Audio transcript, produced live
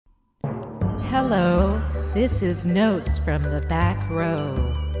Hello, this is Notes from the Back Row,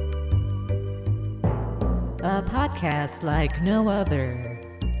 a podcast like no other.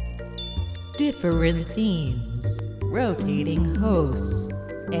 Different themes, rotating hosts,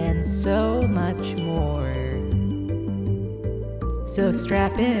 and so much more. So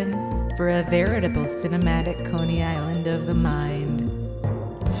strap in for a veritable cinematic Coney Island of the mind.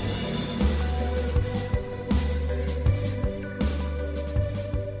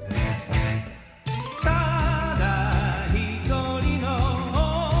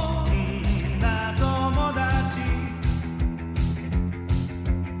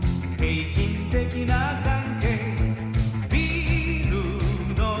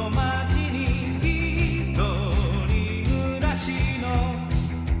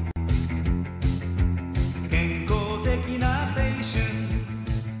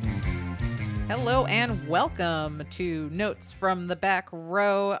 Hello and welcome to Notes from the Back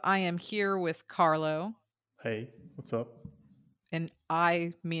Row. I am here with Carlo. Hey, what's up? And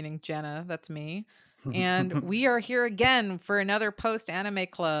I, meaning Jenna, that's me. And we are here again for another post-anime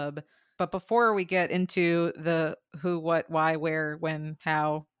club. But before we get into the who, what, why, where, when,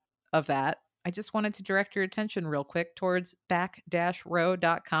 how of that, I just wanted to direct your attention real quick towards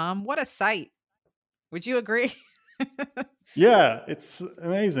back-row.com. What a site. Would you agree? Yeah, it's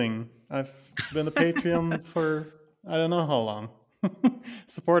amazing. I've been a Patreon for I don't know how long,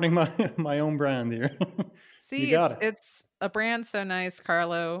 supporting my own brand here. You See, got it's a brand so nice,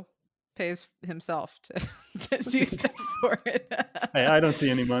 Carlo pays himself to do stuff for it. Hey, I don't see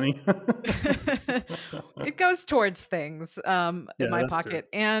any money. It goes towards things Yeah, in my that's true. pocket.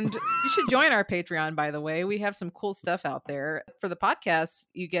 And you should join our Patreon, by the way. We have some cool stuff out there. For the podcast,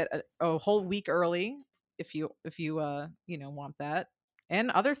 you get a whole week early if you want that.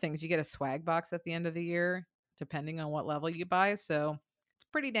 And other things. You get a swag box at the end of the year, depending on what level you buy. So it's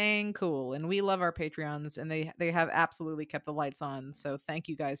pretty dang cool. And we love our Patreons, and they have absolutely kept the lights on. So thank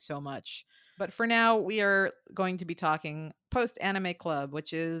you guys so much. But for now, we are going to be talking Post Anime Club,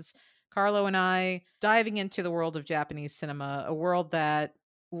 which is Carlo and I diving into the world of Japanese cinema, a world that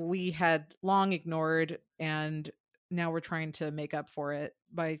we had long ignored, and now we're trying to make up for it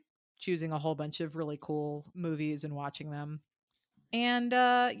by choosing a whole bunch of really cool movies and watching them. And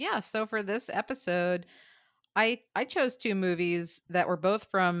so for this episode, I chose two movies that were both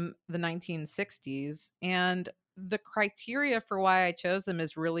from the 1960s, and the criteria for why I chose them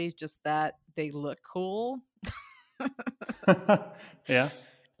is really just that they look cool. Yeah,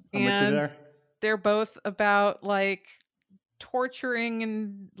 I'm with you And there. they're both about like torturing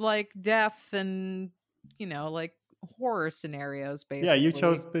and like death and like horror scenarios Yeah, you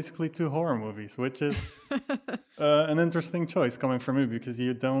chose basically. basically two horror movies, which is an interesting choice coming from you because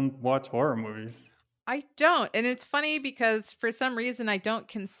you don't watch horror movies. I don't. And it's funny because for some reason I don't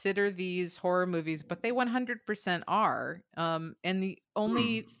consider these horror movies, but they 100% are. And the Hmm.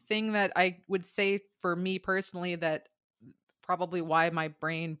 only thing that I would say for me personally that probably why my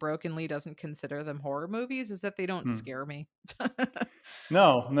brain brokenly doesn't consider them horror movies is that they don't Hmm. scare me.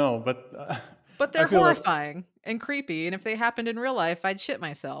 No, no, but But I they're feel like horrifying and creepy. And if they happened in real life, I'd shit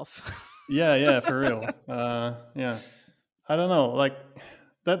myself. yeah, yeah, for real. Yeah. I don't know, like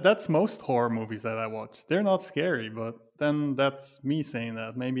that's most horror movies that I watch. They're not scary, but then that's me saying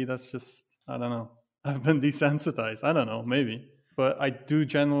that. Maybe that's just I don't know. I've been desensitized. I don't know, maybe. But I do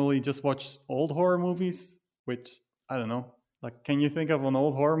generally just watch old horror movies, which I don't know. Like can you think of an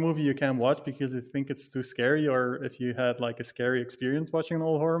old horror movie you can't watch because you think it's too scary or if you had like a scary experience watching an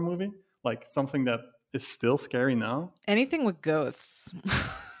old horror movie? Like something that is still scary now? Anything with ghosts.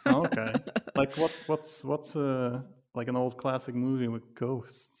 Oh, okay. Like what's like an old classic movie with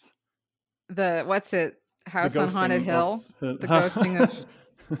ghosts? What's it? The House on Haunted ghosting Hill? The ghosting of.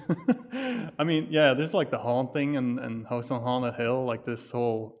 of. I mean, yeah, there's like the haunting and House on Haunted Hill, like this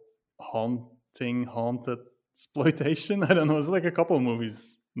whole haunted exploitation. I don't know. It's like a couple of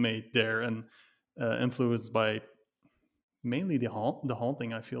movies made there and influenced by mainly the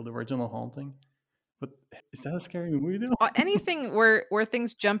haunting. I feel the original haunting. But is that a scary movie though? Anything where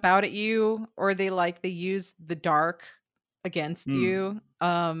things jump out at you or they use the dark against Hmm. you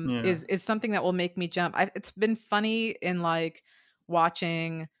Yeah. is something that will make me jump. It's been funny in like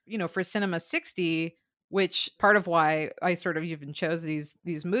watching, for Cinema 60, which part of why I sort of even chose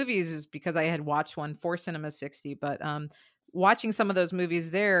these movies is because I had watched one for Cinema 60, but watching some of those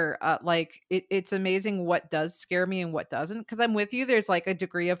movies there, it's amazing what does scare me and what doesn't. Because I'm with you. There's like a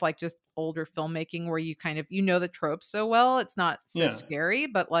degree of like just older filmmaking where you kind of the tropes so well, it's not so Yeah. scary.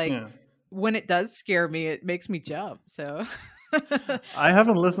 But like Yeah. when it does scare me, it makes me jump. So I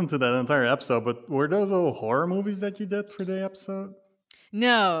haven't listened to that entire episode, but were those all horror movies that you did for the episode?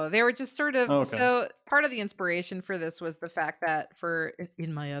 No, they were just sort of, Oh, okay. so part of the inspiration for this was the fact that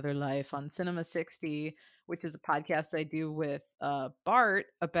in my other life on Cinema 60, which is a podcast I do with Bart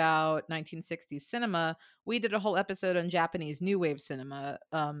about 1960s cinema, we did a whole episode on Japanese new wave cinema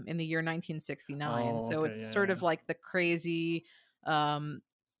in the year 1969. Oh, So okay. it's Yeah, sort of yeah. like the crazy um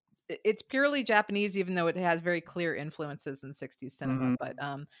it's purely Japanese, even though it has very clear influences in 60s cinema. Hmm. But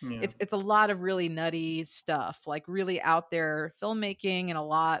Yeah. it's a lot of really nutty stuff, like really out there filmmaking, and a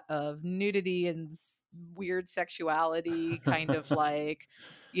lot of nudity and weird sexuality, kind of like,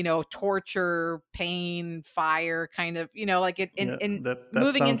 torture, pain, fire, kind of, like it Yeah, in that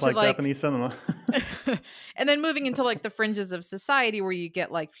moving sounds into like like Japanese cinema. and then moving into like the fringes of society, where you get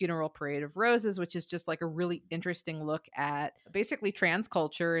like Funeral Parade of Roses, which is just like a really interesting look at basically trans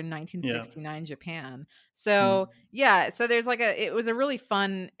culture in Yeah. 1969 Japan. Mm. So yeah, so there's like it was a really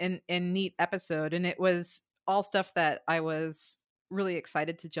fun and neat episode, and it was all stuff that I was really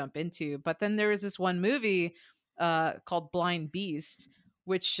excited to jump into. But then there was this one movie called Blind Beast,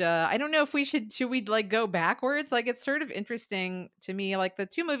 which I don't know if should we like go backwards. Like, it's sort of interesting to me, like the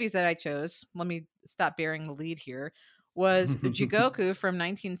two movies that I chose, let me stop bearing the lead here, was Jigoku from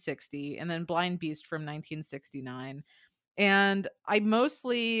 1960 and then Blind Beast from 1969. And I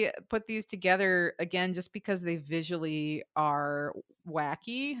mostly put these together again just because they visually are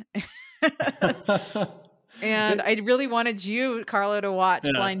wacky. And I It- really wanted you, Carlo, to watch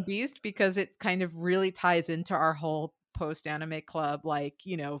yeah. Blind Beast because it kind of really ties into our whole post anime club, like,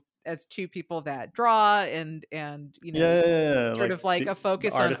 as two people that draw and Yeah, yeah, yeah, yeah, sort like of like a the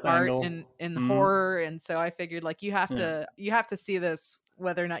focus on artist art angle. and Hmm. horror. And so I figured, like, Yeah. you have to see this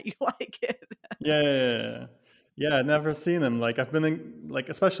whether or not you like it. Yeah, yeah, yeah, yeah. Yeah, I've never seen him. Like I've been in, like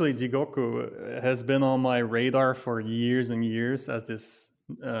especially Jigoku has been on my radar for years and years as this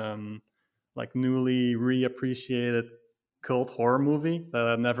um like newly reappreciated cult horror movie that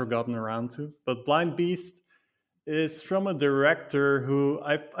I've never gotten around to. But Blind Beast is from a director who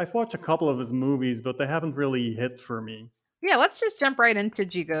I've watched a couple of his movies, but they haven't really hit for me. Yeah, let's just jump right into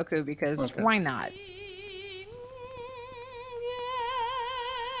Jigoku because Okay. why not?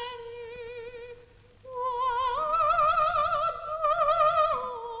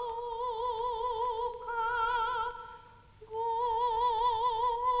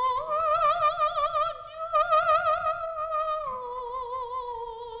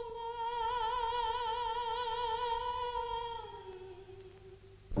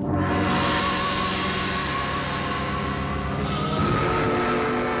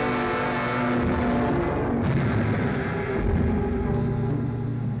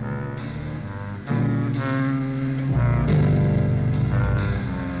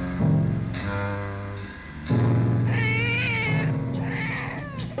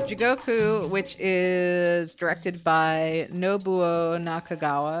 Jigoku, which is directed by Nobuo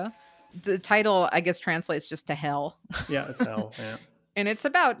Nakagawa. The title, I guess, translates just to hell. Yeah, it's hell. Yeah. And it's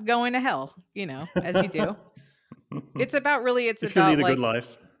about going to hell, as you do. It's If you about lead a good like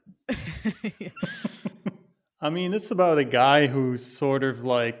life. I mean, it's about a guy who's sort of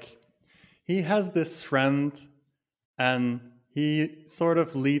like he has this friend and he sort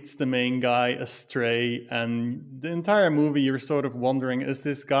of leads the main guy astray, and the entire movie you're sort of wondering, is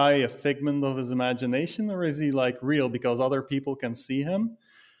this guy a figment of his imagination or is he like real because other people can see him?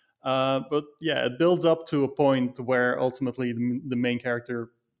 But yeah, it builds up to a point where ultimately the main character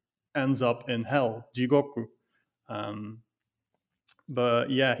ends up in hell, Jigoku. Um, but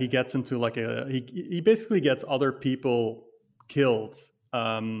yeah, he gets into like he basically gets other people killed,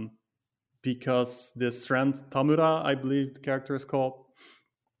 because this friend Tamura, I believe the character is called,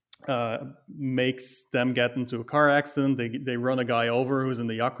 makes them get into a car accident. They run a guy over who's in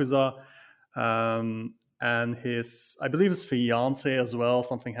the yakuza, and I believe his fiance as well.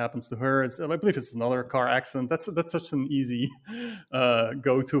 Something happens to her. I believe it's another car accident. That's such an easy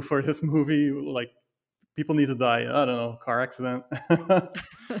go to for this movie. Like people need to die. I don't know, car accident.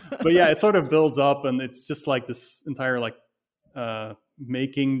 But yeah, it sort of builds up, and it's just like this entire like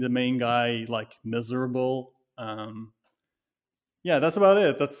making the main guy like miserable. Yeah, that's about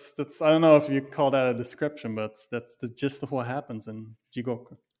it. That's I don't know if you call that a description, but that's the gist of what happens in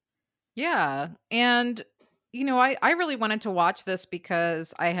Jigoku. Yeah. And I really wanted to watch this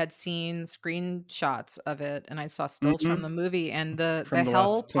because I had seen screenshots of it and I saw stills from Hmm. the movie, and the From the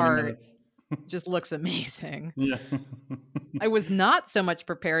hell last 20 part minutes. just looks amazing. Yeah. I was not so much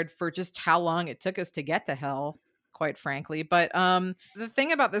prepared for just how long it took us to get to hell, quite frankly. But the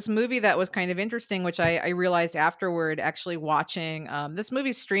thing about this movie that was kind of interesting, which I realized afterward, actually watching this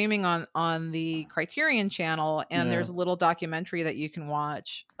movie streaming on the Criterion channel, and Yeah. there's a little documentary that you can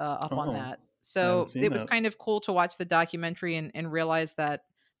watch up on Oh, that. I haven't So seen it was that. kind of cool to watch the documentary and realize that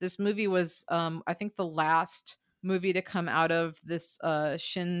this movie was, I think, the last movie to come out of this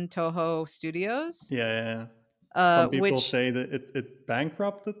Shin Toho Studios, Yeah, yeah, yeah. Some people which say that it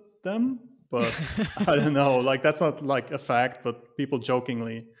bankrupted them, but I don't know. Like that's not like a fact, but people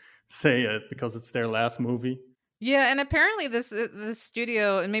jokingly say it because it's their last movie. yeah, and apparently this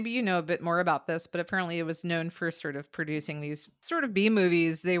studio, and maybe you know a bit more about this, but apparently it was known for sort of producing these sort of B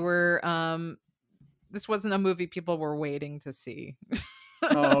movies. They were this wasn't a movie people were waiting to see.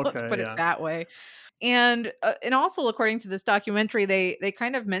 Oh, Let's okay, put it yeah. that way. And also according to this documentary, they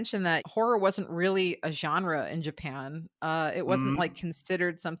kind of mentioned that horror wasn't really a genre in Japan. It wasn't like Mm.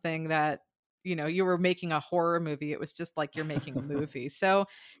 considered something that, you were making a horror movie. It was just like you're making a movie. So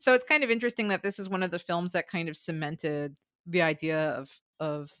it's kind of interesting that this is one of the films that kind of cemented the idea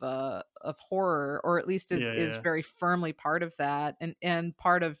of horror, or at least is Yeah, is yeah. very firmly part of that, and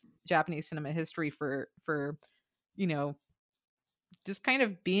part of Japanese cinema history for you know just kind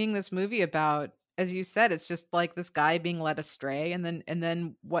of being this movie about, as you said, it's just like this guy being led astray, and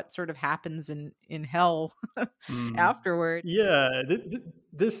then what sort of happens in hell Mm. afterward. Yeah,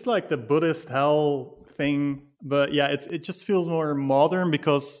 this like the Buddhist hell thing, but yeah, it just feels more modern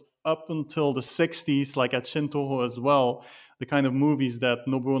because up until the 60s, like at Shintoho as well, the kind of movies that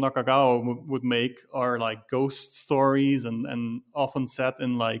Nobuo Nakagawa would make are like ghost stories and often set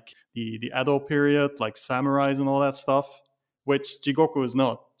in like the Edo period, like samurais and all that stuff, which Jigoku is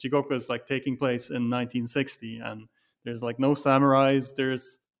not. Jigoku is like taking place in 1960, and there's like no samurais.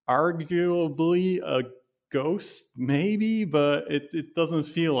 There's arguably a ghost maybe, but it doesn't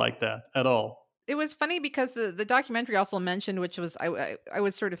feel like that at all. It was funny because the documentary also mentioned, which was I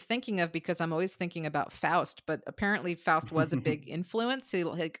was sort of thinking of, because I'm always thinking about Faust, but apparently Faust was a big influence. So,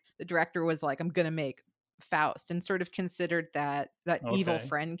 like, the director was like, I'm gonna make Faust, and sort of considered that evil Okay.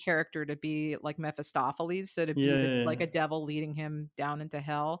 friend character to be like Mephistopheles, so to Yeah, be yeah, like yeah. a devil leading him down into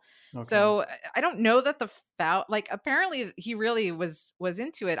hell. Okay. So I don't know that the Faust, like, apparently he really was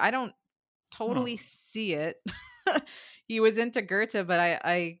into it. I don't Oh. totally see it. He was into Goethe, but but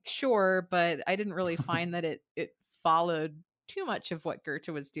I didn't really find that it followed too much of what Goethe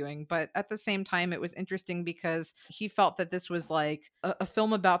was doing. But at the same time, it was interesting because he felt that this was like a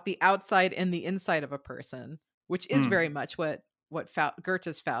film about the outside and the inside of a person, which is very Mm. much what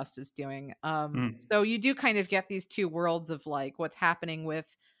Goethe's Faust is doing. Mm. So you do kind of get these two worlds of like what's happening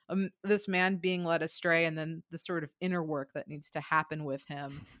with this man being led astray, and then the sort of inner work that needs to happen with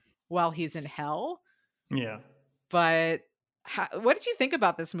him while he's in hell. Yeah. But what did you think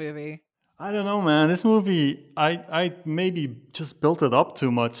about this movie? I don't know, man. This movie, I maybe just built it up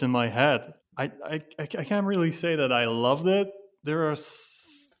too much in my head. I can't really say that I loved it. There are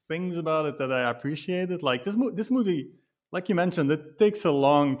things about it that I appreciated. Like this movie, like you mentioned, it takes a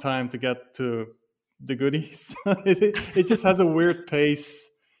long time to get to the goodies. It just has a weird pace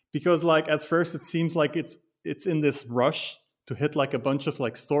because, like, at first it seems like it's in this rush to hit like a bunch of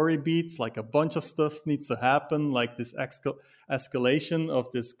like story beats, like a bunch of stuff needs to happen, like this escalation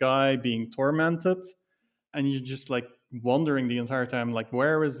of this guy being tormented, and you're just like wondering the entire time, like,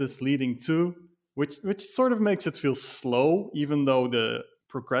 where is this leading to? Which sort of makes it feel slow, even though the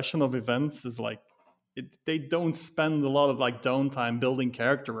progression of events is like they don't spend a lot of like downtime building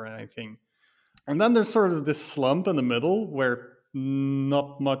character or anything. And then there's sort of this slump in the middle where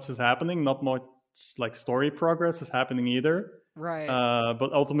not much is happening, not much like story progress is happening either. Right.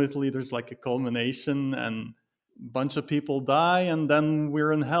 But ultimately, there's like a culmination, and a bunch of people die, and then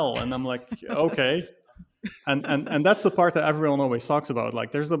we're in hell. And I'm like, okay. And that's the part that everyone always talks about.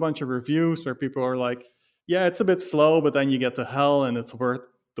 Like, there's a bunch of reviews where people are like, yeah, it's a bit slow, but then you get to hell, and it's worth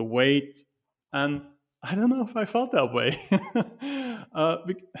the wait. And I don't know if I felt that way.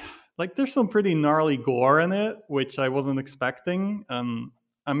 Like, there's some pretty gnarly gore in it, which I wasn't expecting.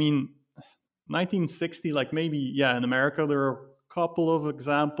 I mean, 1960, like maybe, yeah, in America there are a couple of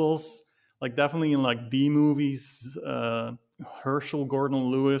examples, like definitely in like B movies, Herschel Gordon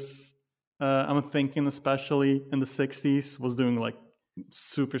Lewis, I'm thinking especially in the 60s was doing like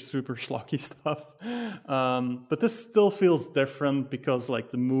super schlocky stuff. But this still feels different because like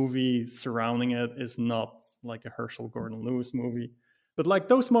the movie surrounding it is not like a Herschel Gordon Lewis movie. But like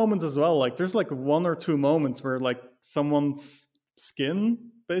those moments as well, like there's like one or two moments where like someone's skin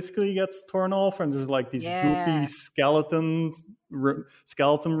basically gets torn off, and there's like these goopy Yeah.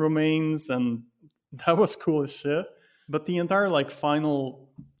 skeleton remains, and that was cool as shit. But the entire like final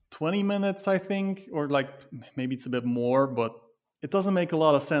 20 minutes, I think, or like maybe it's a bit more, but it doesn't make a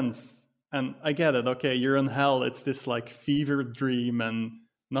lot of sense. And I get it. Okay, you're in hell. It's this like fever dream, and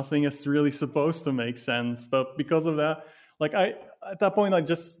nothing is really supposed to make sense. But because of that, like at that point, I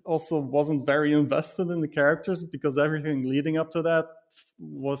just also wasn't very invested in the characters because everything leading up to that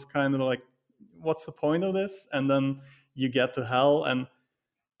was kind of like, what's the point of this? And then you get to hell, and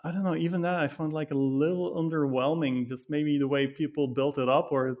I don't know, even that I found like a little underwhelming, just maybe the way people built it up,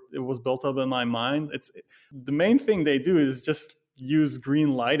 or it was built up in my mind. It's the main thing they do is just use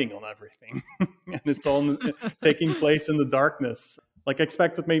green lighting on everything, and it's all taking place in the darkness. Like, I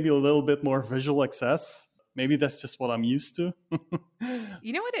expected maybe a little bit more visual excess. Maybe that's just what I'm used to.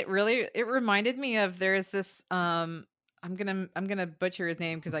 You know what it reminded me of? There's this I'm gonna butcher his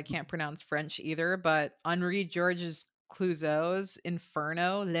name because I can't pronounce French either, but Henri Georges Clouzot's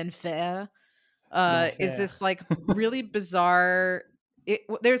Inferno, L'Enfer, is L'enfer. this like really bizarre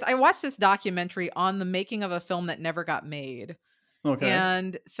there's I watched this documentary on the making of a film that never got made. Okay.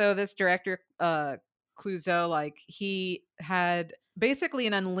 And so this director, Clouzot, like he had basically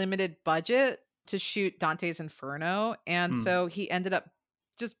an unlimited budget to shoot Dante's Inferno. And Hmm. so he ended up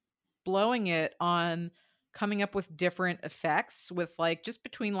just blowing it on coming up with different effects with like just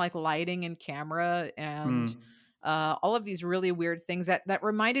between like lighting and camera and Hmm. all of these really weird things that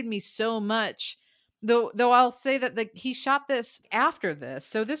reminded me so much. Though I'll say that he shot this after this,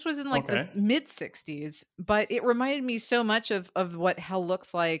 so this was in like the Okay. mid '60s. But it reminded me so much of what hell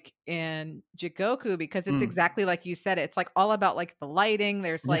looks like in Jigoku because it's Hmm. exactly like you said. It's like all about like the lighting.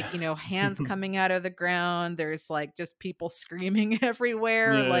 There's Yeah. like hands coming out of the ground. There's like just people screaming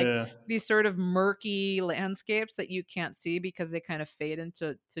everywhere. Yeah. Like Yeah. these sort of murky landscapes that you can't see because they kind of fade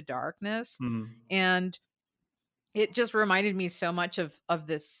into darkness. Hmm. And it just reminded me so much of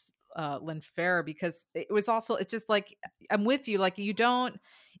this Linfair because it was also it's just like I'm with you, like you don't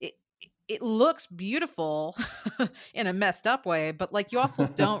it it looks beautiful in a messed up way, but like you also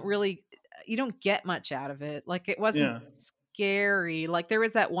don't really you don't get much out of it. Like it wasn't Yeah. scary. Like there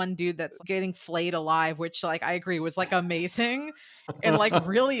was that one dude that's getting flayed alive, which like I agree was like amazing and like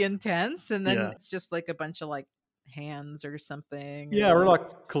really intense, and then Yeah. it's just like a bunch of like hands or something or Yeah, or like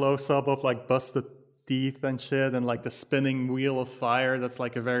like close up of like busted teeth and shit, and like the spinning wheel of fire. That's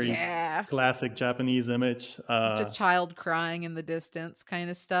like a very yeah, classic Japanese image. bunch of child crying in the distance kind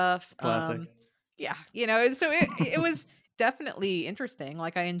of stuff. Classic. Yeah, so it was definitely interesting.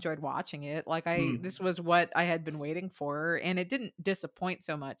 Like I enjoyed watching it. Like Hmm. this was what I had been waiting for and it didn't disappoint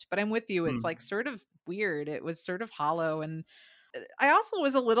so much. But I'm with you. It's Hmm. like sort of weird. It was sort of hollow and I also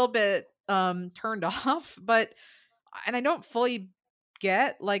was a little bit turned off, but and I don't fully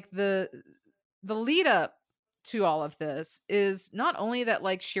get like the lead up to all of this is not only that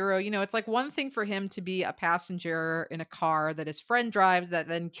like Shiro, it's like one thing for him to be a passenger in a car that his friend drives that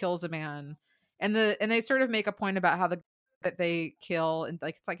then kills a man. And they sort of make a point about how the that they kill and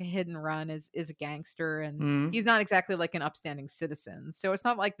like it's like a hidden run is a gangster and Hmm. he's not exactly like an upstanding citizen. So it's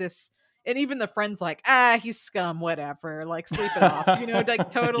not like this and even the friend's like, he's scum, whatever, like sleep it off,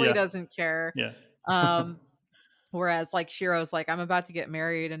 like totally Yeah. doesn't care. Yeah. Um Whereas like Shiro's like, I'm about to get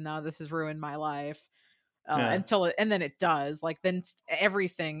married and now this has ruined my life. Yeah. And then it does. Like then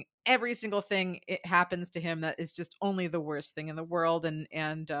everything, every single thing it happens to him that is just only the worst thing in the world. And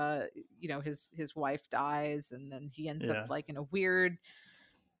his wife dies and then he ends up Yeah. like in a weird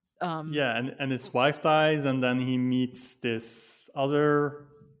um Yeah, and his wife dies, and then he meets this other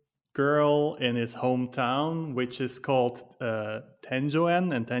girl in his hometown, which is called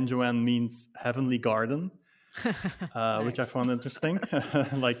Tenjoen, and Tenjoen means heavenly garden, which I nice. found interesting.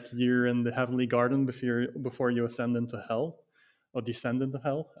 Like you're in the heavenly garden before you ascend into hell or descend into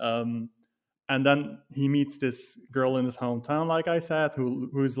hell. And then he meets this girl in his hometown, like I said,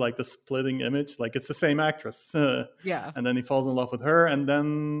 who's like the splitting image, like it's the same actress. Yeah. And then he falls in love with her, and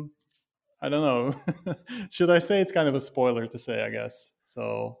then I don't know. Should I say it's kind of a spoiler to say, I guess.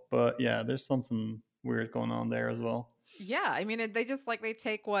 So, but yeah, there's something weird going on there as well. Yeah, I mean, they just like they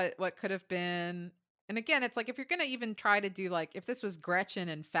take what could have been, and again, it's like if you're gonna even try to do like if this was Gretchen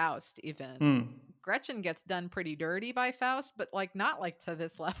and Faust, even Hmm. Gretchen gets done pretty dirty by Faust, but like not like to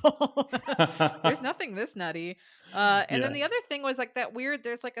this level. There's nothing this nutty. And then Yeah. the other thing was like that weird.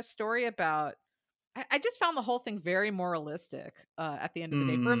 There's like a story about. I just found the whole thing very moralistic at the end of the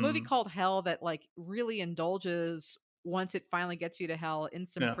day for a movie Hmm. called Hell that like really indulges once it finally gets you to hell in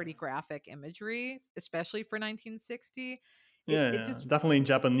some Yeah. pretty graphic imagery, especially for 1960. Yeah, It yeah. just Definitely in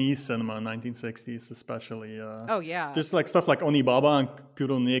Japanese cinema, 1960s especially. oh yeah. There's like stuff like Onibaba and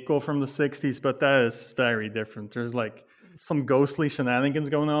Kuroneko from the 60s, but that is very different. There's like some ghostly shenanigans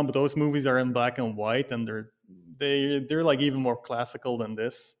going on, but those movies are in black and white, and they're like even more classical than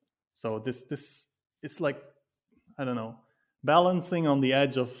this. So this it's like, I don't know, balancing on the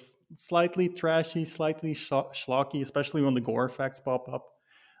edge of slightly trashy, slightly schlocky, especially when the gore effects pop up.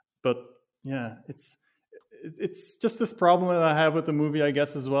 But yeah, it's just this problem that I have with the movie, I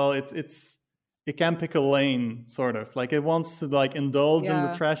guess, as well. It can pick a lane, sort of. Like, it wants to like indulge in the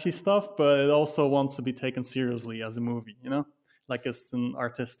Yeah. trashy stuff, but it also wants to be taken seriously as a movie. Like it's an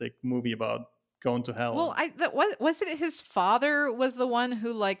artistic movie about going to hell. Well, that was it. His father was the one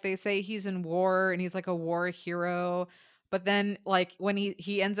who, like, they say he's in war and he's like a war hero, but then like when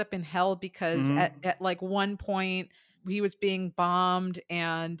he ends up in hell because Hmm. at like one point he was being bombed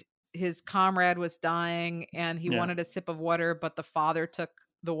and his comrade was dying and he Yeah. wanted a sip of water, but the father took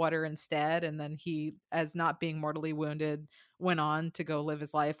the water instead, and then he, as not being mortally wounded, went on to go live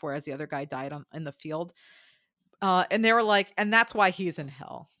his life, whereas the other guy died in the field. And they were like, and that's why he's in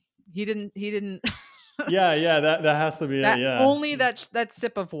hell. He didn't Yeah, yeah, that has to be it. that Yeah. only that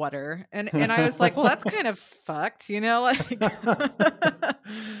sip of water, and I was like, well, that's kind of fucked, like.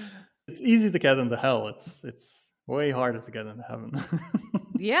 It's easy to get into hell. It's way harder to get into heaven.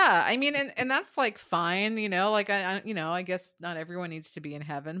 Yeah, I mean, and that's like fine, like I guess not everyone needs to be in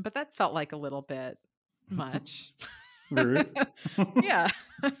heaven, but that felt like a little bit much. Rude. Yeah.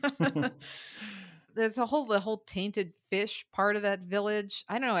 There's the whole tainted fish part of that village.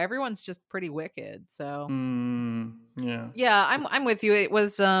 I don't know, everyone's just pretty wicked, so. Yeah. Yeah, I'm with you. It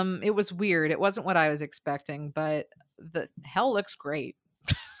was weird. It wasn't what I was expecting, but the hell looks great.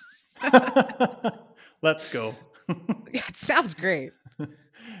 Let's go. Yeah, it sounds great.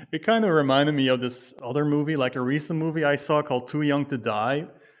 It kind of reminded me of this other movie, like a recent movie I saw called Too Young to Die,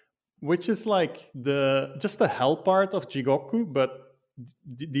 which is like the hell part of Jigoku, but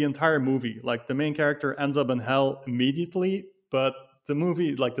the entire movie, like the main character ends up in hell immediately, but the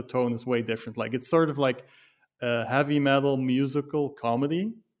movie, like the tone is way different. Like it's sort of like a heavy metal musical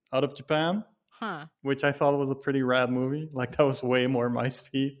comedy out of Japan, Huh. which I thought was a pretty rad movie. Like that was way more my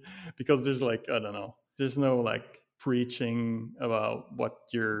speed because there's like, I don't know, there's no like preaching about what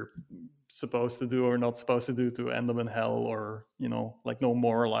you're supposed to do or not supposed to do to end up in hell, or like no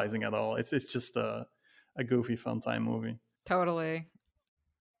moralizing at all. It's just a goofy fun time movie. Totally.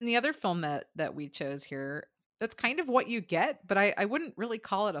 And the other film that we chose here, that's kind of what you get, but I wouldn't really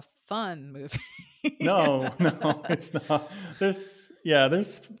call it a fun movie. No, no, it's not. There's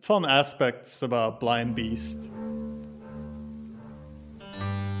fun aspects about Blind Beast.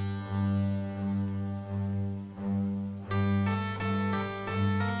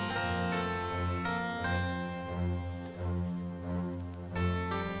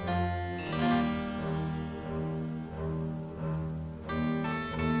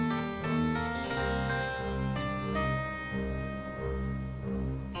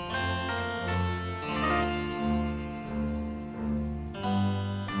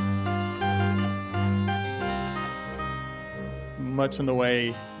 Much in the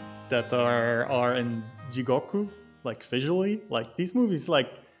way that are in Jigoku, like visually. Like these movies like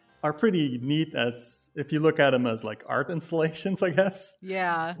are pretty neat as if you look at them as like art installations, I guess.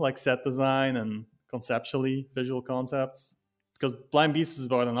 Yeah. Like set design and conceptually visual concepts. Because Blind Beast is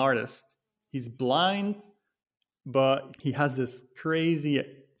about an artist. He's blind, but he has this crazy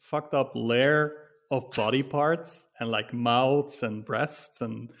fucked up layer of body parts and like mouths and breasts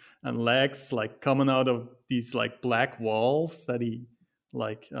and legs like coming out of these like black walls that he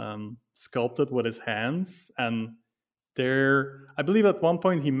like sculpted with his hands. And they're, I believe at one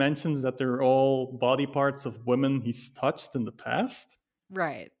point he mentions that they're all body parts of women he's touched in the past.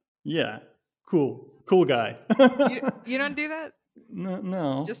 Right. Yeah, cool guy. You don't do that? No,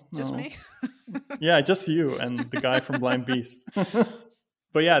 no, Just no. me? Yeah, just you and the guy from Blind Beast.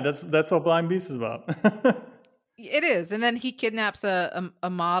 But yeah, that's what Blind Beast is about. It is, and then he kidnaps a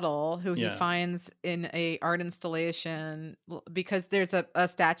model who he Yeah. finds in a art installation because there's a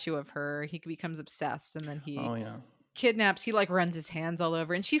statue of her. He becomes obsessed, and then he Oh yeah. kidnaps. He like runs his hands all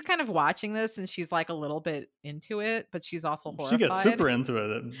over, and she's kind of watching this, and she's like a little bit into it, but she's also She gets horrified. super into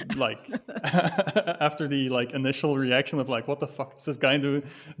it, like after the like initial reaction of like, what the fuck is this guy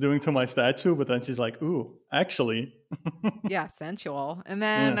doing to my statue? But then she's like, ooh, actually. Yeah, sensual, and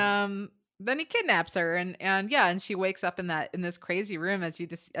Yeah. then he kidnaps her, and yeah, and she wakes up in this crazy room as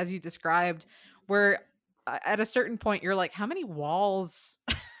you described, where at a certain point you're like, how many walls,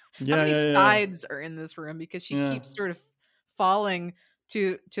 how Yeah, many yeah, yeah. sides are in this room, because she Yeah. keeps sort of falling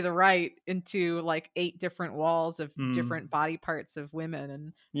to the right into like 8 different walls of Mm. different body parts of women,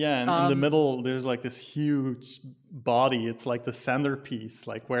 and Yeah, and in the um middle there's like this huge body. It's like the centerpiece,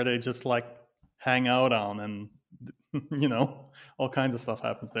 like where they just like hang out on, and all kinds of stuff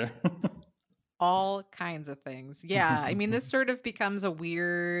happens there. all kinds of things. Yeah, I mean, this sort of becomes a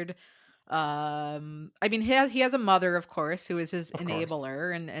weird I mean, he has a mother, of course, who is his Of course.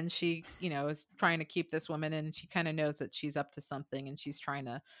 enabler, and she, is trying to keep this woman, and she kind of knows that she's up to something, and she's trying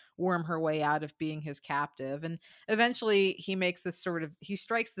to worm her way out of being his captive. And eventually he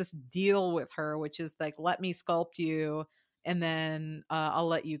strikes this deal with her, which is like, let me sculpt you, and then I'll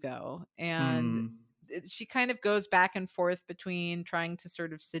let you go. And Hmm. she kind of goes back and forth between trying to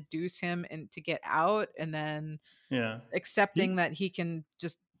sort of seduce him and to get out, and then Yeah. accepting He that he can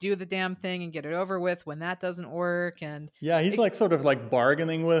just do the damn thing and get it over with when that doesn't work. And Yeah, he's it like sort of like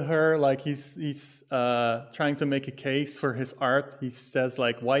bargaining with her. Like he's trying to make a case for his art. He says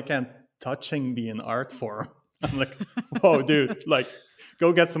like, "Why can't touching be an art form?" I'm like, "Whoa, dude! Like,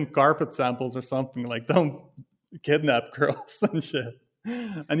 go get some carpet samples or something. Like, don't kidnap girls and shit."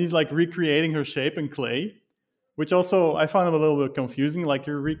 And he's like recreating her shape in clay, which also I found a little bit confusing. Like,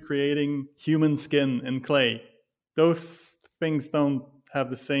 you're recreating human skin in clay. Those things don't have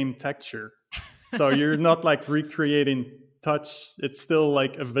the same texture. So you're not like recreating touch. It's still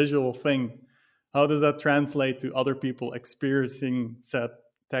like a visual thing. How does that translate to other people experiencing said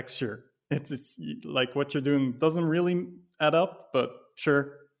texture? It's like what you're doing doesn't really add up, but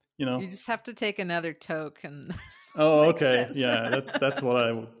sure, you know. you just have to take another toke and Oh, makes okay, sense. yeah, that's what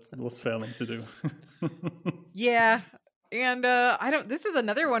I was failing to do. Yeah. And I don't this is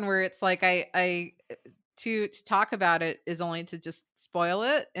another one where it's like I to talk about it is only to just spoil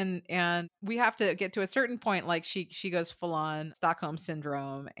it, and we have to get to a certain point. Like she goes full on Stockholm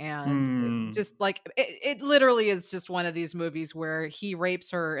syndrome, and Hmm. just like it literally is just one of these movies where he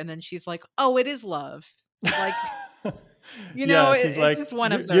rapes her and then she's like, oh, it is love. Like, Yeah, she's it's like, just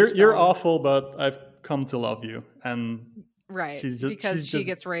one you're, of those you're films. awful, but I've come to love you, and Right, she because she just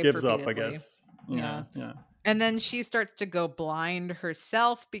gets raped gives up, I repeatedly. guess. Yeah. Yeah, yeah. And then she starts to go blind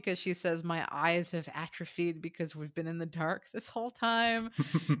herself because she says, "My eyes have atrophied because we've been in the dark this whole time."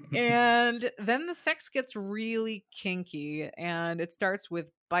 And then the sex gets really kinky, and it starts with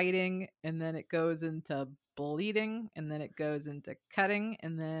biting, and then it goes into bleeding, and then it goes into cutting,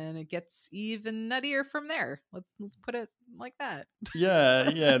 and then it gets even nuttier from there. Let's put it like that. Yeah,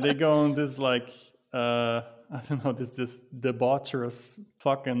 yeah, they go on this like I don't know, this debaucherous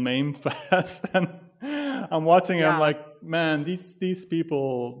fucking meme fest, and I'm watching. I'm Yeah. like, man, these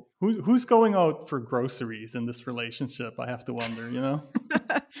people, who's going out for groceries in this relationship? I have to wonder, you know,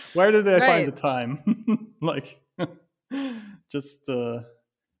 where do they find Right. the time? Like, just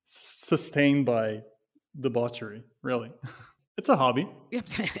sustained by debauchery, really. It's a hobby. Yep.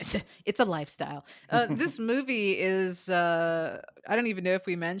 It's a lifestyle. This movie is, I don't even know if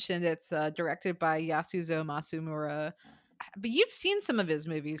we mentioned it's directed by Yasuzo Masumura. But you've seen some of his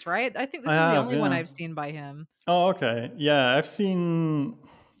movies, right? I think I this is the have, only one yeah. I've seen by him. Oh, okay. Yeah, I've seen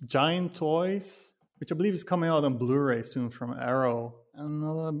Giant Toys, which I believe is coming out on Blu-ray soon from Arrow. And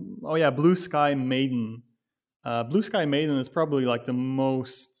oh yeah, Blue Sky Maiden. Blue Sky Maiden is probably like the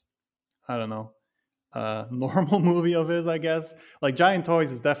most, I don't know, normal movie of his, I guess. Like Giant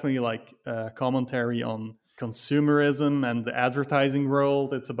Toys is definitely like commentary on consumerism and the advertising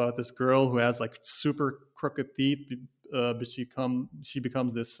world. It's about this girl who has like super crooked teeth, but she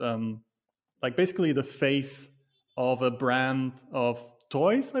becomes this like basically the face of a brand of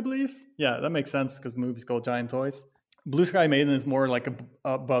toys, I believe. Yeah, that makes sense because the movie's called Giant Toys. Blue Sky Maiden is more like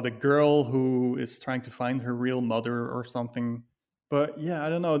about a girl who is trying to find her real mother or something. But yeah, I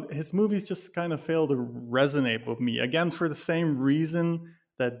don't know. His movies just kind of fail to resonate with me. Again, for the same reason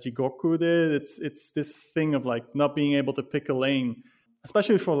that Jigoku did. It's this thing of like not being able to pick a lane,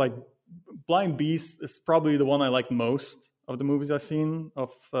 especially for like Blind Beast is probably the one I like most of the movies I've seen of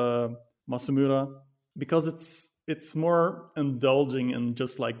Masumura because it's more indulging in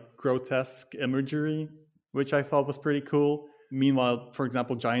just like grotesque imagery, which I thought was pretty cool. Meanwhile, for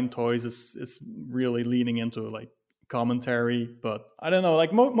example, Giant Toys is really leaning into like commentary, but I don't know.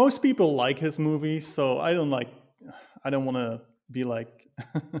 Like most people like his movies, so I don't want to be like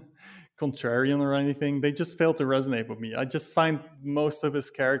contrarian or anything. They just fail to resonate with me. I just find most of his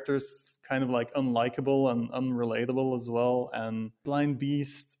characters kind of like unlikable and unrelatable as well. And Blind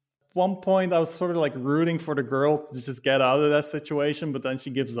Beast, at one point I was sort of like rooting for the girl to just get out of that situation, but then she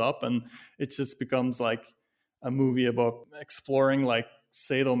gives up and it just becomes like a movie about exploring like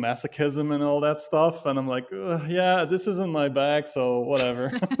sadomasochism and all that stuff. And I'm like, yeah, this isn't my bag, so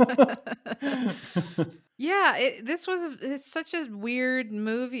whatever. Yeah, it's such a weird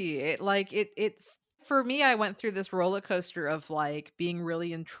movie. It's for me, I went through this roller coaster of like being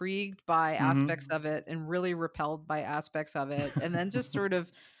really intrigued by aspects Hmm. of it and really repelled by aspects of it, and then just sort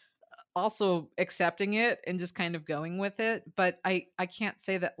of also accepting it and just kind of going with it. But I can't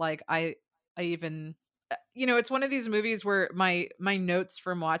say that like I even it's one of these movies where my notes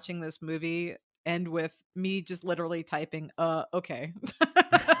from watching this movie end with me just literally typing, okay.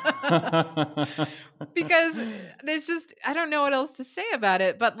 Because there's just I don't know what else to say about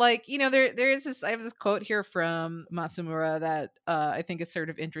it, but like, there is this I have this quote here from Masumura that I think is sort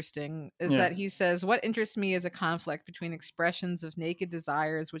of interesting is Yeah. that he says, "What interests me is a conflict between expressions of naked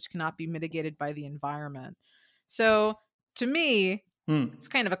desires which cannot be mitigated by the environment." So, to me, Hmm. it's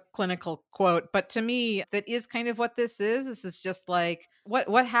kind of a clinical quote, but to me, that is kind of what this is. This is just like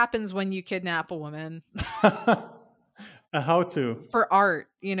what happens when you kidnap a woman How to? for art,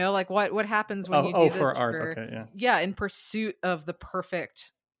 like what happens when you Oh, do this for art. for Okay, yeah. yeah, in pursuit of the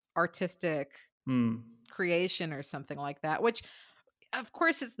perfect artistic Hmm. creation or something like that, which of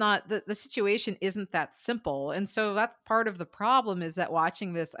course it's not the situation isn't that simple. And so that's part of the problem is that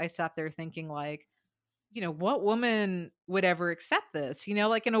watching this, I sat there thinking like, what woman would ever accept this?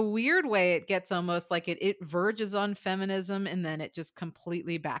 Like in a weird way, it gets almost like it verges on feminism and then it just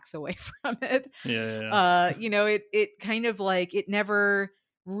completely backs away from it. Yeah, yeah, yeah. It kind of like it never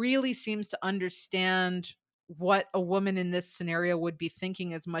really seems to understand what a woman in this scenario would be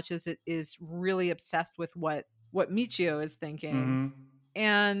thinking as much as it is really obsessed with what Michio is thinking. Mm-hmm.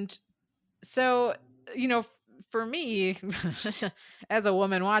 And so, for me, as a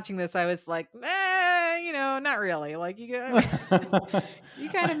woman watching this, I was like, not really. Like you kind of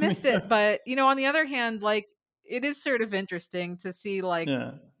I missed mean, it. But on the other hand, like it is sort of interesting to see, like,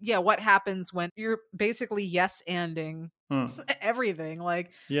 yeah. yeah, what happens when you're basically yes anding Hmm. everything.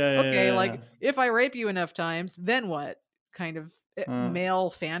 Like, Yeah, yeah, okay, yeah, like if I rape you enough times, then what? Kind of yeah. male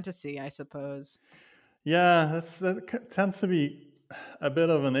fantasy, I suppose. Yeah, tends to be a bit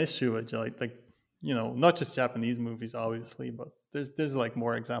of an issue with not just Japanese movies, obviously, but there's like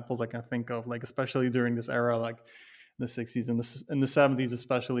more examples I can think of, like especially during this era, like the '60s and the '70s,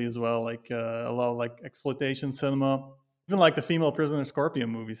 especially as well. Like a lot of like exploitation cinema, even like the female prisoner scorpion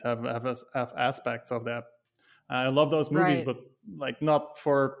movies have aspects of that. I love those movies, Right. but like not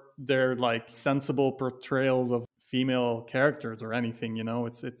for their like sensible portrayals of female characters or anything.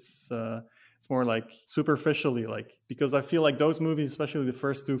 It's more like superficially, like because I feel like those movies, especially the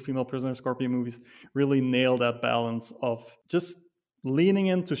first two female prisoner scorpion movies, really nail that balance of just leaning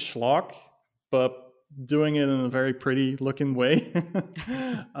into schlock, but doing it in a very pretty looking way,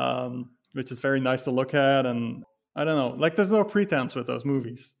 which is very nice to look at. And I don't know, like there's no pretense with those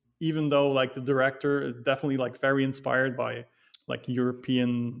movies, even though like the director is definitely like very inspired by like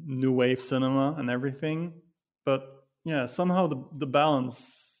European new wave cinema and everything. But yeah, somehow the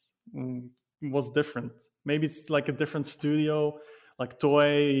balance was different. Maybe it's like a different studio, like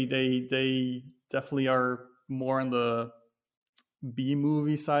Toei. They definitely are more on the B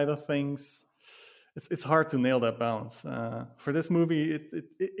movie side of things. It's hard to nail that balance. For this movie,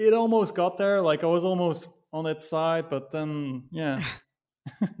 it almost got there. Like I was almost on its side, but then yeah,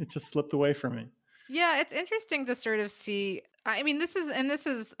 it just slipped away from me. Yeah, it's interesting to sort of see. I mean, this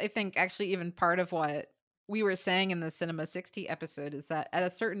is, I think, actually even part of what we were saying in the Cinema 60 episode is that at a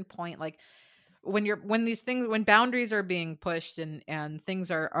certain point, like when boundaries are being pushed and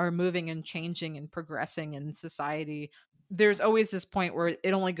things are moving and changing and progressing in society, there's always this point where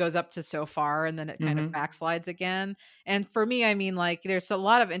it only goes up to so far and then it kind of Mm-hmm. backslides again. And for me, I mean, like there's a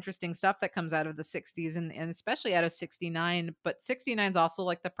lot of interesting stuff that comes out of the 60s and especially out of 69, but 69 is also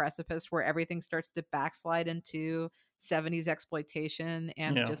like the precipice where everything starts to backslide into 70s exploitation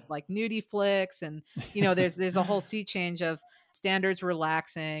and Yeah. just like nudie flicks. And there's a whole sea change of standards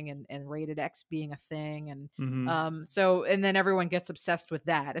relaxing and rated X being a thing. And Mm-hmm. so and then everyone gets obsessed with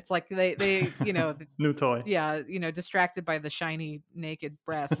that. It's like they New toy. yeah, distracted by the shiny naked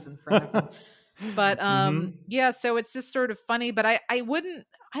breasts in front of them. But Mm-hmm. yeah, so it's just sort of funny, but I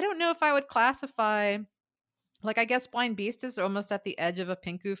don't know if I would classify, like, I guess Blind Beast is almost at the edge of a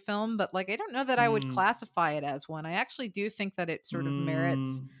Pinku film, but like I don't know that I would Mm. classify it as one. I actually do think that it sort of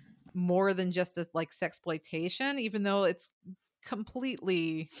merits Mm. more than just as like sexploitation, even though it's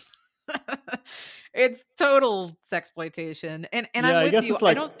completely it's total sexploitation. And Yeah, I'm I with guess you. it's I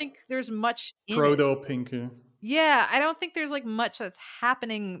like don't think there's much in it. proto Pinku. Yeah, I don't think there's like much that's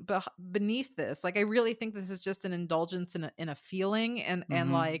happening beneath this. Like I really think this is just an indulgence in a feeling and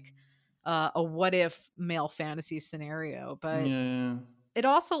Mm-hmm. like a what if male fantasy scenario, Yeah, but yeah, it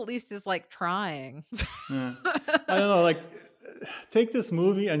also at least is like trying. yeah. I don't know. Like, take this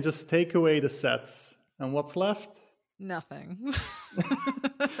movie and just take away the sets, and what's left? Nothing.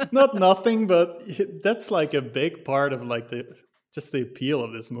 Not nothing, but that's like a big part of like the appeal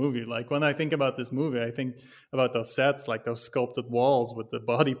of this movie. Like when I think about this movie, I think about those sets, like those sculpted walls with the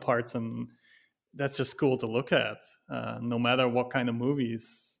body parts, and that's just cool to look at, no matter what kind of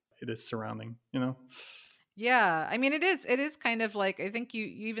movies it is surrounding. You know? Yeah, I mean, it is kind of like, I think you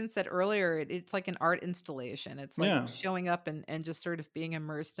even said earlier, it's like an art installation. It's like Yeah. showing up and just sort of being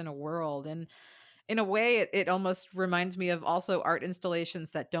immersed in a world. And in a way, it almost reminds me of also art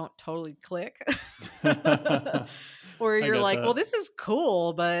installations that don't totally click. Where I you're get like, well, that. this is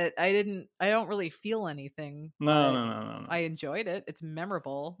cool, but I don't really feel anything, No, but no, no, no, no. I enjoyed it. It's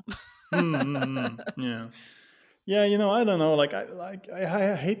memorable. Yeah. Yeah, I don't know.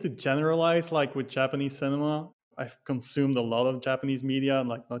 I hate to generalize like with Japanese cinema. I've consumed a lot of Japanese media,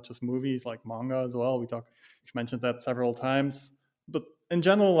 like not just movies, like manga as well. We've mentioned that several times. But in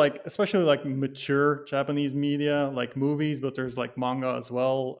general, like especially like mature Japanese media, like movies, but there's like manga as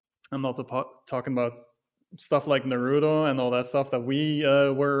well. I'm not talking about stuff like Naruto and all that stuff that we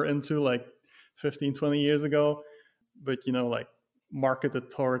were into like 15, 20 years ago. But like marketed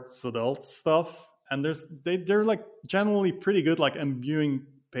towards adult stuff, and they're like generally pretty good, like imbuing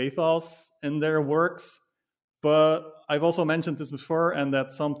pathos in their works. But I've also mentioned this before, and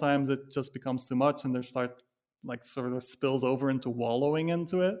that sometimes it just becomes too much, and they start like sort of spills over into wallowing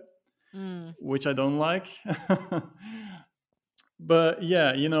into it, Mm. which I don't like. But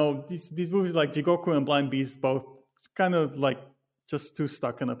yeah, these movies like Jigoku and Blind Beast both kind of like just too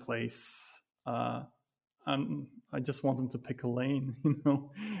stuck in a place. And I just want them to pick a lane.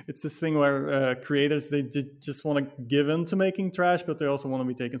 It's this thing where creators they just want to give in to making trash, but they also want to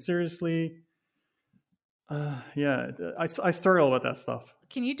be taken seriously. Yeah, I struggle with that stuff.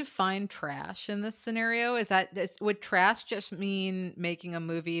 Can you define trash in this scenario? Would trash just mean making a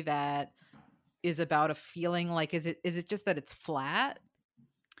movie that is about a feeling? Like, is it just that it's flat?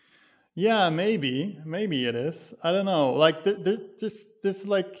 Yeah, maybe it is. I don't know. Like there's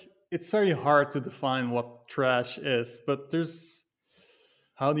like it's very hard to define what trash is, but there's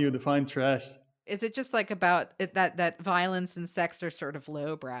how do you define trash? Is it just like about it, that violence and sex are sort of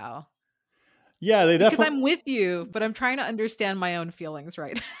lowbrow? Yeah, they Because definitely I'm with you, but I'm trying to understand my own feelings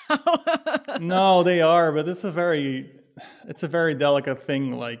right now. no, they are, but it's a very delicate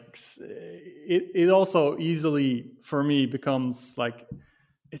thing. Like it also easily for me becomes like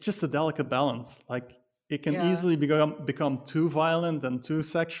it's just a delicate balance. Like it can Yeah. easily become too violent and too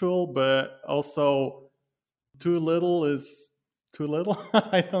sexual, but also too little is too little.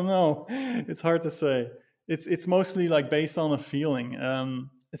 I don't know. It's hard to say. It's mostly like based on a feeling.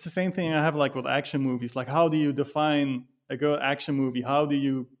 It's the same thing I have like with action movies. Like how do you define a good action movie? How do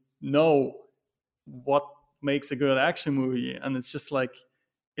you know what makes a good action movie? And it's just like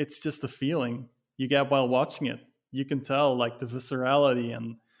it's just a feeling you get while watching it. You can tell like the viscerality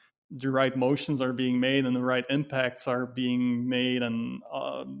and the right motions are being made and the right impacts are being made, and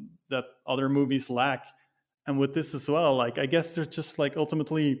that other movies lack. And with this as well, like I guess they're just like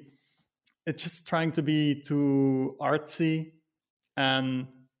ultimately it's just trying to be too artsy, and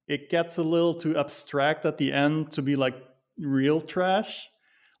it gets a little too abstract at the end to be like real trash.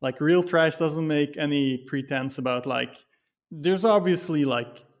 Like real trash doesn't make any pretense about like there's obviously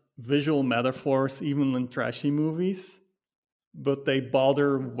like visual metaphors even in trashy movies, but they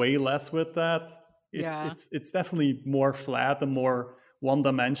bother way less with that. It's Yeah. it's it's definitely more flat and more one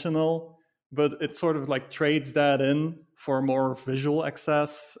dimensional, but it sort of like trades that in for more visual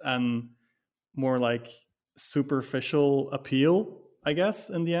access and more like superficial appeal, I guess,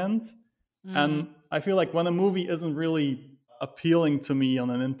 in the end. Mm. And I feel like when a movie isn't really appealing to me on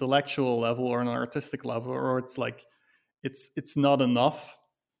an intellectual level or an artistic level, or it's like it's not enough,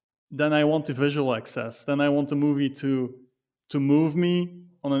 then I want the visual access. Then I want the movie to move me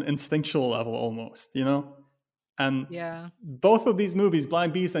on an instinctual level almost. And Yeah. both of these movies,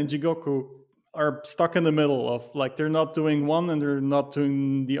 Blind Beast and Jigoku, are stuck in the middle of like they're not doing one and they're not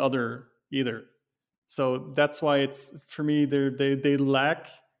doing the other either. So that's why it's for me they lack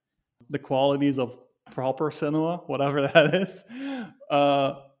the qualities of proper cinema, whatever that is.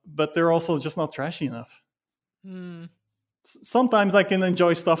 But they're also just not trashy enough. Mm. Sometimes I can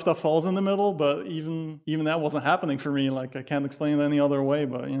enjoy stuff that falls in the middle, but even that wasn't happening for me. Like I can't explain it any other way.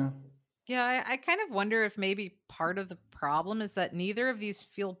 But Yeah, I kind of wonder if maybe part of the problem is that neither of these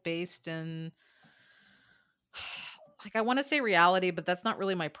feel based in, like, I want to say reality, but that's not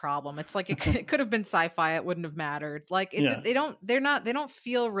really my problem. It's like it could have been sci-fi; it wouldn't have mattered. Like yeah, they don't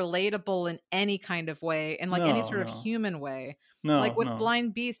feel relatable in any kind of way, in like any no, sort of no, human way. Like no, with no,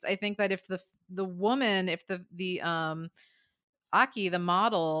 Blind Beast, I think that if the woman, if the Aki, the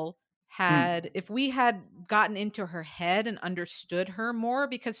model, mm, if we had gotten into her head and understood her more,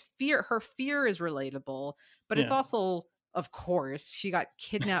 because her fear is relatable, but it's yeah, also, of course, she got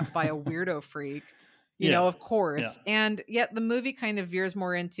kidnapped by a weirdo freak, yeah, of yeah, course. And yet the movie kind of veers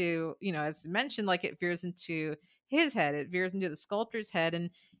more into, as mentioned, like it veers into his head, it veers into the sculptor's head.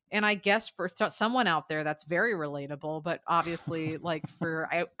 And And I guess for someone out there that's very relatable, but obviously, like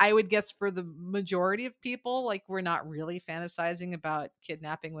I would guess for the majority of people, like we're not really fantasizing about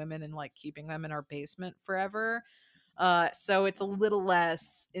kidnapping women and like keeping them in our basement forever. So it's a little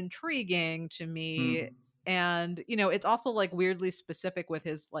less intriguing to me. Mm. And, it's also like weirdly specific with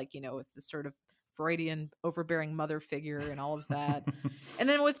his, like, with the sort of Freudian overbearing mother figure and all of that. And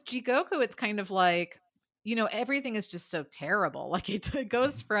then with Jigoku, it's kind of like, everything is just so terrible. Like it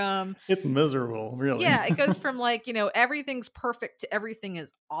goes from, It's miserable, really. yeah, it goes from like, everything's perfect to everything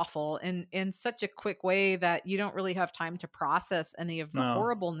is awful in such a quick way that you don't really have time to process any of the No.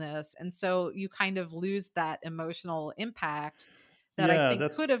 horribleness. And so you kind of lose that emotional impact that I Yeah, think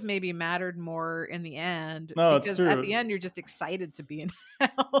could have that's maybe mattered more in the end, no, it's because at the true. end you're just excited to be in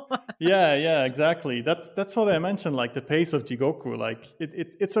hell. Yeah, yeah, exactly. That's what I mentioned. Like the pace of Jigoku, like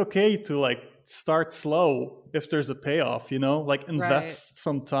it's okay to like start slow if there's a payoff. Like Right. invest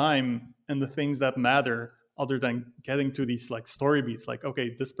some time in the things that matter, other than getting to these like story beats. Like,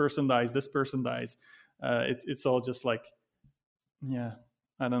 okay, this person dies, this person dies. It's all just like, yeah,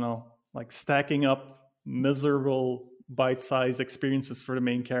 I don't know, like stacking up miserable bite-sized experiences for the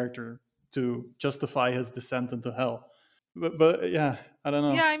main character to justify his descent into hell. But yeah, I don't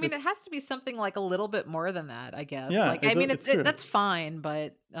know. Yeah, I mean, it has to be something like a little bit more than that, I guess. Yeah, Like, I mean, it's true. that's fine,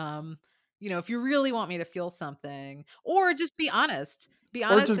 but if you really want me to feel something, or just be Or honest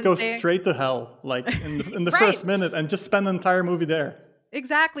just and go say, straight to hell, like in the right, first minute, and just spend the entire movie there.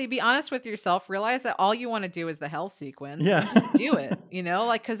 exactly. Be honest with yourself. Realize that all you want to do is the hell sequence, Yeah, and just do it.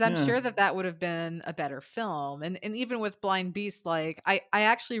 Like because I'm yeah. sure that would have been a better film. And even with Blind Beast, like I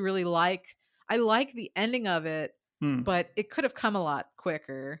actually really I like the ending of it, Hmm. but it could have come a lot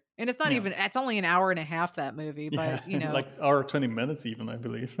quicker. And it's not Yeah, even. It's only an hour and a half, that movie, yeah. but Like hour 20 minutes, even, I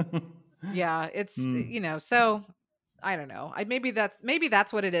believe. yeah, it's Hmm. so I don't know. Maybe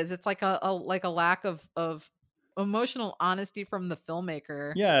that's what it is. It's like a lack of emotional honesty from the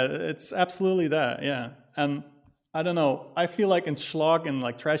filmmaker. Yeah, it's absolutely that. Yeah, and I don't know. I feel like in schlock and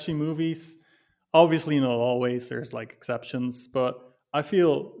like trashy movies, obviously not always. There's like exceptions, but I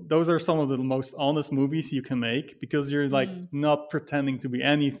feel those are some of the most honest movies you can make because you're like Hmm. not pretending to be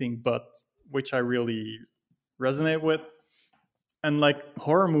anything but, which I really resonate with. And like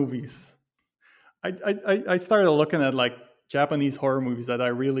horror movies, I started looking at like Japanese horror movies that I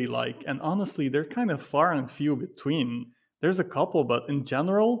really like, and honestly, they're kind of far and few between. There's a couple, but in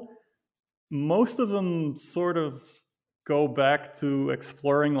general, most of them sort of go back to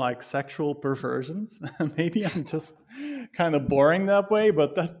exploring like sexual perversions. Maybe I'm just kind of boring that way,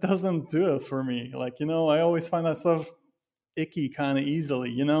 but that doesn't do it for me. Like, I always find that stuff icky kind of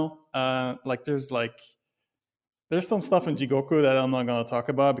easily, like there's some stuff in Jigoku that I'm not going to talk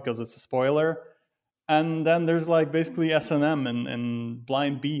about because it's a spoiler. And then there's like basically S&M and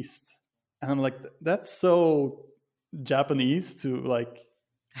Blind Beast. And I'm like, that's so Japanese to like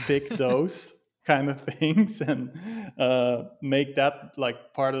pick those kind of things and make that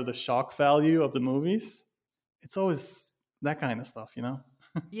like part of the shock value of the movies. It's always that kind of stuff.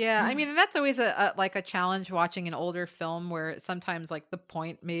 Yeah, I mean, and that's always like a challenge watching an older film where sometimes like the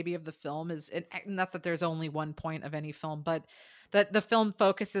point maybe of the film is not that there's only one point of any film, but that the film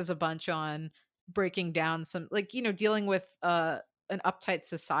focuses a bunch on breaking down some like dealing with an uptight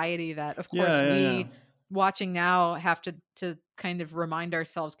society that of course Yeah, yeah, yeah. we watching now have to kind of remind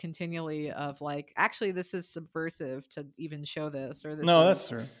ourselves continually of like actually this is subversive to even show this, or this No, is that's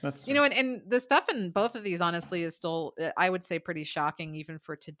true. That's true. and the stuff in both of these honestly is still I would say pretty shocking even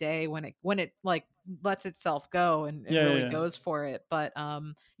for today when it like lets itself go and Yeah, yeah, really yeah. goes for it. But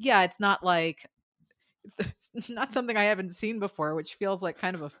yeah, it's not like it's not something I haven't seen before, which feels like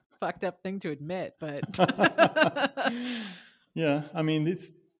kind of a fucked up thing to admit, but Yeah, I mean,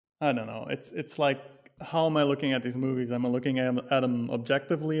 it's I don't know. It's like, how am I looking at these movies? Am I looking at them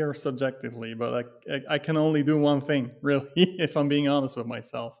objectively or subjectively? But like, I can only do one thing, really, if I'm being honest with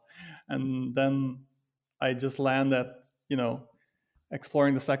myself. And then I just land at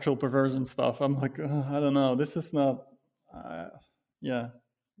exploring the sexual perversion stuff. I'm like, I don't know. This is not. Uh, yeah,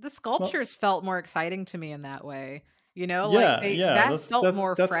 the it's not. sculptures felt more exciting to me in that way. Like Yeah, yeah. that That's felt that's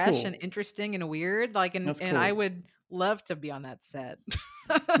more that's fresh and cool. interesting and weird. Like That's and I cool. would love to be on that set.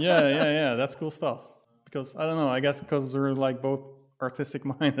 Yeah, yeah, yeah. That's cool stuff. Because I don't know. I guess because we're like both artistic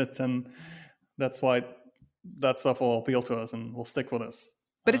minded, and that's why that stuff will appeal to us and will stick with us.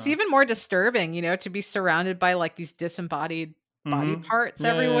 But it's even more disturbing, to be surrounded by like these disembodied body Mm-hmm. parts Yeah,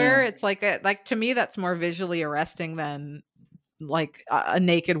 yeah, yeah. everywhere. It's like to me that's more visually arresting than like a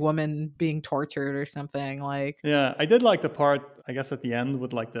naked woman being tortured or something like. Yeah, I did like the part, I guess, at the end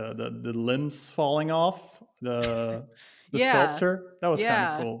with like the limbs falling off. The the Yeah. sculpture. That was kind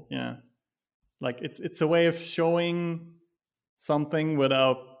Yeah. of cool. Yeah. Like it's a way of showing something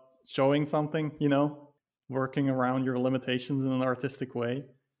without showing something, you know, working around your limitations in an artistic way.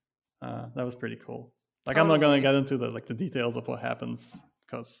 That was pretty cool. Like I'm not Totally. gonna get into the details of what happens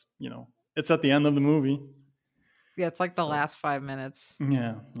because, you know, it's at the end of the movie. Yeah, it's like the So- last 5 minutes.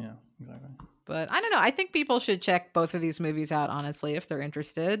 Yeah, exactly. But I don't know. I think people should check both of these movies out, honestly, if they're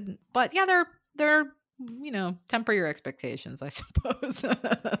interested. But yeah, they're you know, temper your expectations, I suppose.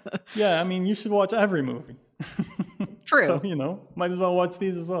 Yeah, I mean, you should watch every movie. True. So, you know, might as well watch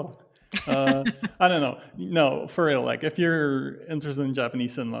these as well. I don't know. No, for real. Like, if you're interested in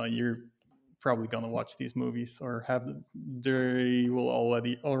Japanese cinema, you're probably gonna watch these movies, or they will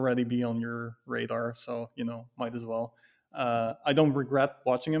already be on your radar. So, you know, might as well. I don't regret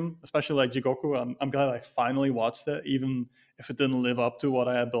watching them, especially like Jigoku. I'm glad I finally watched it, even if it didn't live up to what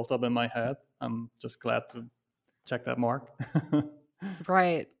I had built up in my head. I'm just glad to check that mark.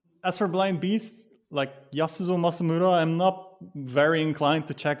 Right. As for Blind Beasts, like Yasuzo Masamura, I'm not very inclined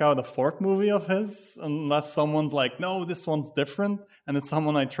to check out a fourth movie of his unless someone's like, no, this one's different and it's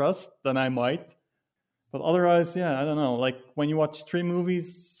someone I trust, then I might. But otherwise, yeah, I don't know. Like when you watch 3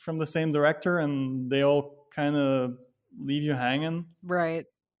 movies from the same director and they all kind of leave you hanging. Right.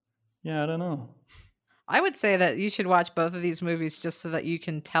 Yeah, I don't know. I would say that you should watch both of these movies just so that you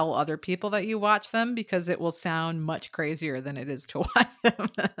can tell other people that you watch them, because it will sound much crazier than it is to watch them.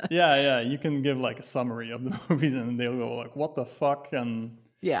 Yeah, you can give like a summary of the movies and they'll go like, what the fuck? And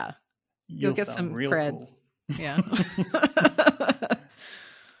Yeah. you'll get sound some real cred. cool. Yeah.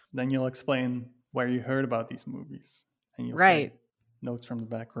 Then you'll explain where you heard about these movies. And you'll Right. say, Notes from the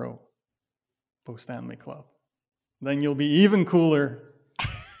Back Row, Post Anime Club. Then you'll be even cooler.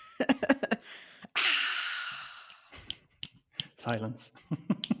 Silence.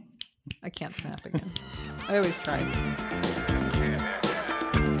 I can't snap again. I always try.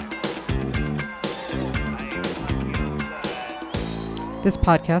 This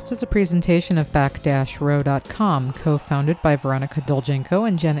podcast is a presentation of back-row.com, co-founded by Veronica Doljenko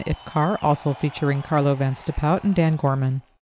and Jenna Ipkar, also featuring Carlo Van Stepout and Dan Gorman.